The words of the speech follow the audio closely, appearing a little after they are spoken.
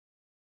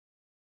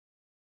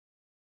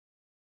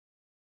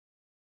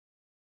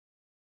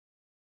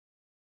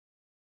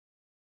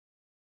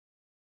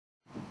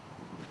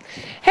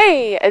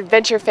Hey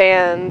adventure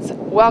fans,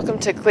 welcome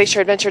to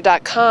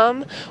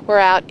glacieradventure.com. We're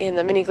out in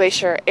the Many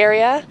Glacier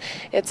area.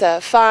 It's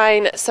a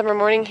fine summer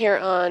morning here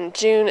on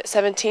June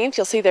 17th.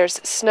 You'll see there's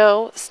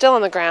snow still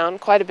on the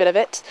ground, quite a bit of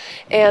it,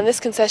 and this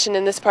concession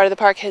in this part of the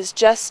park has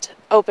just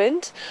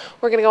opened.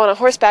 We're going to go on a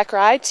horseback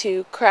ride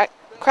to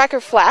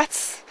Cracker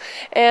Flats,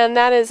 and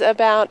that is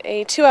about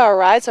a 2-hour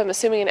ride, so I'm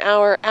assuming an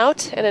hour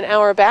out and an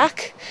hour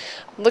back.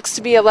 Looks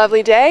to be a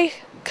lovely day.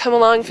 Come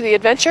along for the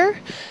adventure.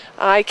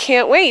 I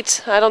can't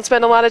wait. I don't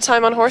spend a lot of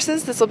time on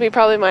horses. This will be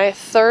probably my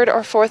third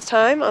or fourth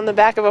time on the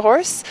back of a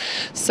horse,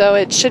 so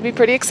it should be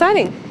pretty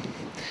exciting.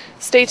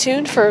 Stay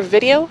tuned for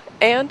video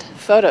and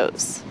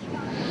photos.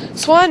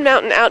 Swan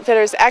Mountain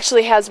Outfitters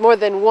actually has more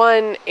than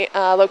one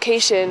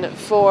location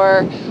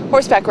for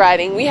horseback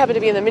riding. We happen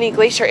to be in the Many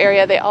Glacier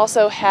area. They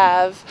also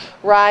have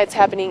rides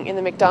happening in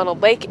the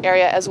McDonald Lake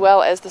area as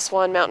well as the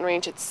Swan Mountain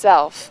Range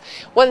itself.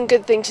 One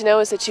good thing to know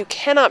is that you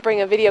cannot bring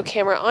a video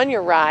camera on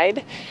your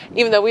ride,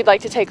 even though we'd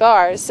like to take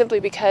ours, simply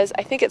because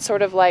I think it's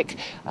sort of like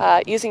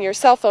using your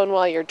cell phone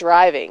while you're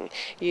driving.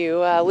 You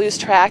lose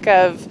track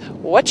of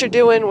what you're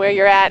doing, where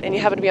you're at, and you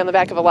happen to be on the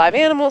back of a live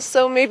animal,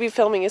 so maybe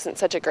filming isn't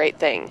such a great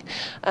thing.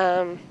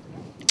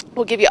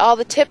 We'll give you all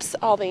the tips,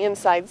 all the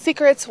inside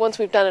secrets once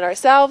we've done it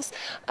ourselves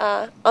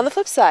on the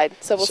flip side.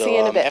 So we'll see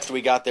you in a bit. After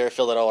we got there,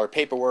 filled out all our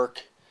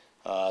paperwork.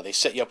 They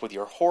set you up with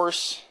your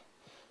horse.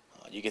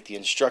 You get the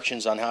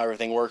instructions on how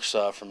everything works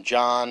from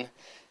John.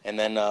 And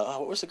then,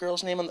 what was the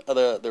girl's name on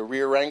the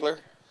rear wrangler?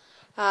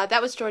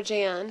 That was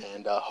Georgianne.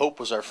 And Hope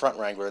was our front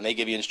wrangler. And they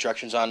give you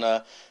instructions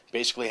on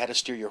basically how to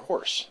steer your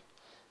horse.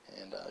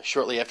 And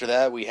shortly after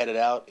that, we headed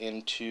out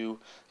into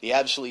the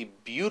absolutely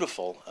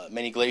beautiful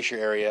Many Glacier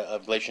area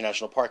of Glacier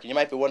National Park. And you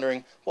might be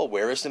wondering, well,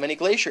 where is the Many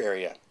Glacier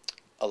area?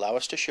 Allow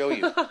us to show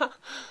you.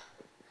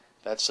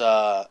 That's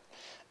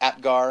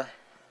Apgar.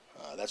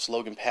 That's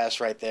Logan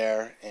Pass right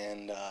there.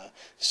 And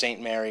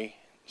St. Mary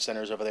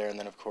Center's over there. And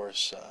then, of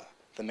course,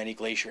 the Many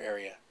Glacier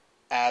area.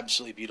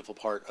 Absolutely beautiful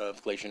part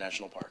of Glacier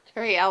National Park.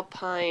 Very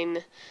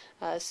alpine,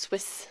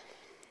 Swiss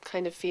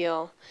kind of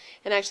feel.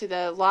 And actually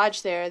the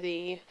lodge there,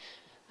 the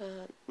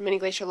Many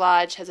Glacier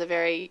Lodge, has a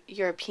very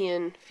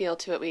European feel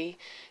to it. We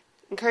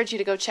encourage you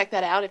to go check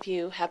that out if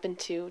you happen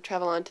to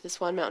travel on to the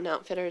Swan Mountain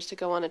Outfitters to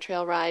go on a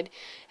trail ride.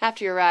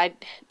 After your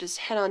ride, just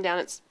head on down.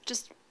 It's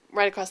just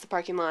right across the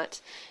parking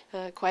lot.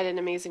 Quite an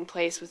amazing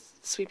place with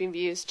sweeping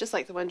views, just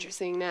like the ones you're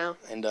seeing now.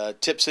 And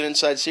tips and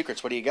inside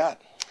secrets, what do you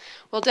got?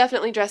 Well,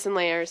 definitely dress in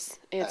layers.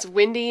 It's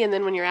windy, and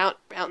then when you're out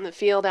in the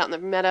field, out in the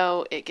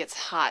meadow, it gets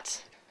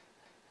hot.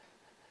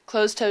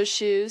 Closed-toe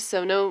shoes,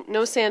 so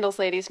no sandals,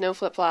 ladies, no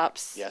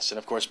flip-flops. Yes, and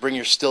of course bring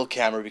your still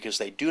camera because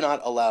they do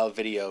not allow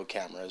video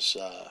cameras.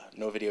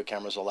 No video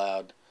cameras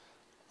allowed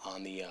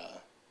on the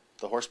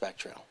horseback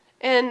trail.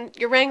 And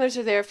your wranglers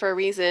are there for a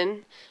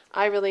reason.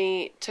 I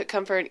really took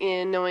comfort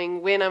in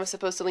knowing when I was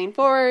supposed to lean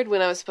forward,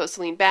 when I was supposed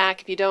to lean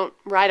back. If you don't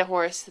ride a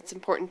horse, it's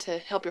important to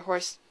help your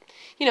horse.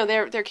 You know,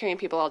 they're carrying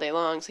people all day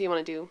long, so you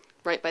want to do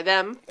right by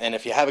them. And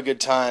if you have a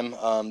good time,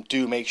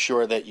 do make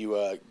sure that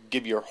you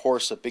give your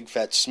horse a big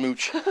fat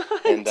smooch.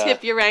 And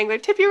tip your wrangler.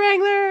 Tip your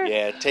wrangler.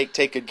 Yeah, take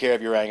good care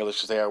of your wranglers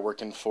because they are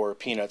working for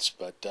peanuts,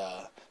 but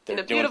they're in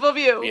a beautiful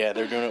view. Yeah,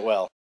 they're doing it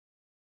well.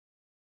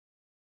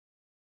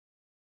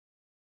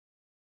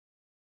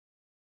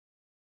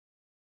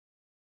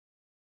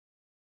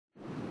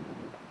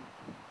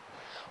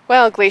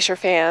 Well, Glacier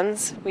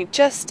fans, we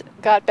just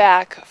got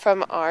back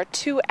from our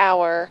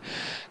 2-hour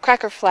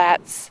Cracker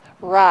Flats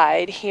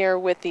ride here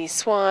with the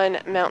Swan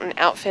Mountain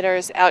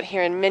Outfitters out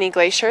here in Many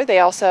Glacier. They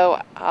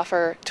also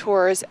offer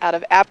tours out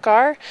of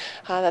Apgar.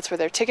 That's where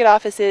their ticket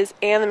office is,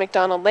 and the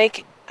McDonald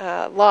Lake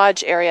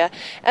Lodge area,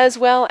 as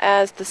well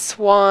as the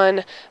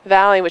Swan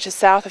Valley, which is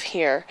south of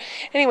here.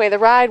 Anyway, the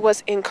ride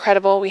was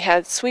incredible. We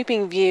had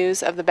sweeping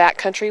views of the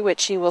backcountry,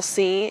 which you will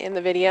see in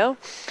the video,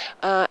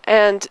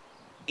 and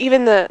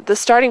even the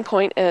starting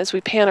point as we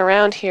pan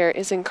around here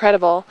is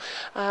incredible.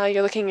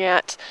 You're looking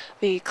at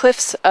the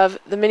cliffs of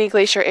the Many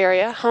Glacier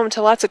area, home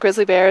to lots of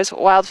grizzly bears,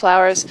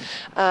 wildflowers,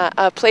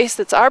 a place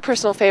that's our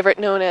personal favorite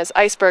known as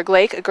Iceberg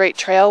Lake, a great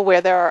trail where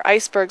there are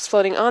icebergs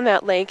floating on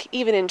that lake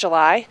even in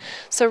July.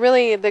 So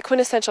really the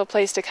quintessential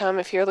place to come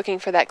if you're looking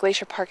for that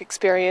Glacier Park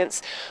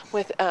experience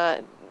with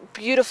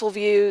beautiful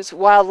views,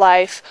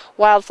 wildlife,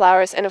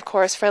 wildflowers, and of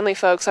course friendly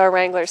folks, our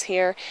wranglers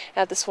here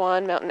at the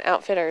Swan Mountain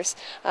Outfitters.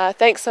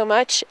 Thanks so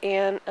much,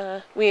 and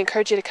we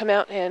encourage you to come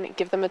out and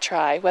give them a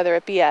try, whether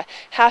it be a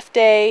half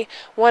day,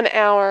 1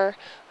 hour,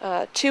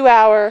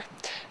 2-hour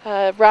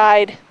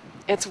ride.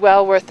 It's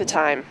well worth the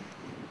time.